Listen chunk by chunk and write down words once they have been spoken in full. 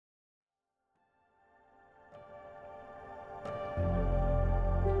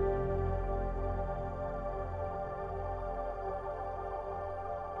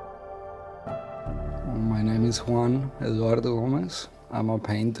is Juan Eduardo Gomez. I'm a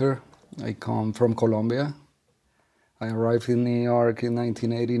painter. I come from Colombia. I arrived in New York in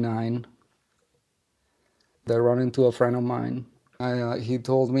 1989. I ran into a friend of mine. He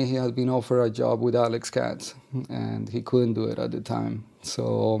told me he had been offered a job with Alex Katz, and he couldn't do it at the time.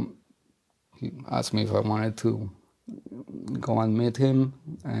 So he asked me if I wanted to go and meet him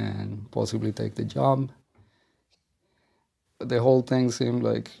and possibly take the job. The whole thing seemed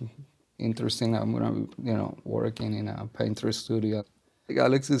like interesting. I'm gonna be, working in a painter studio.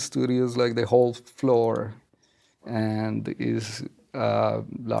 Alex's studio is like the whole floor, and is a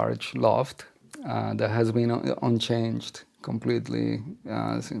large loft that has been unchanged completely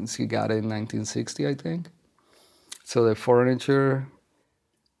since he got it in 1960, I think. So the furniture,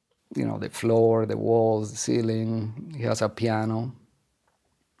 the floor, the walls, the ceiling, he has a piano.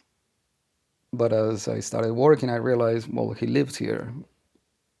 But as I started working, I realized, well, he lives here.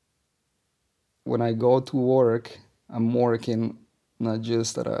 When I go to work, I'm working not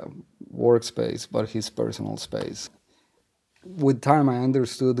just at a workspace, but his personal space. With time, I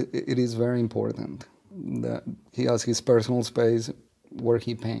understood it is very important that he has his personal space where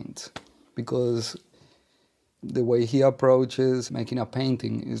he paints, because the way he approaches making a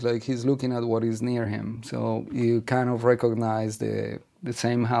painting is like he's looking at what is near him. So you kind of recognize the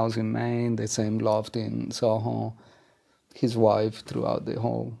same house in Maine, the same loft in SoHo, his wife throughout the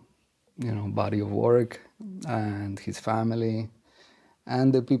whole, body of work, and his family,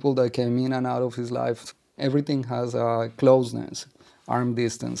 and the people that came in and out of his life. Everything has a closeness, arm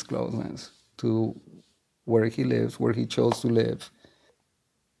distance closeness to where he lives, where he chose to live.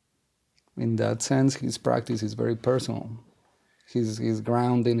 In that sense, his practice is very personal. He's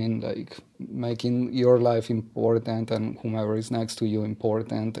grounding in like making your life important and whomever is next to you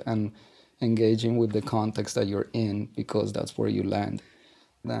important, and engaging with the context that you're in, because that's where you land.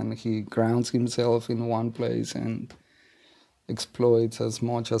 Then he grounds himself in one place and exploits as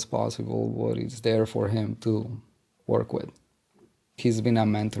much as possible what is there for him to work with. He's been a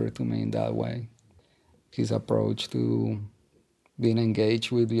mentor to me in that way. His approach to being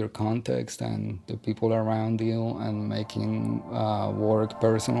engaged with your context and the people around you and making work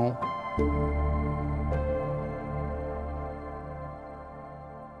personal.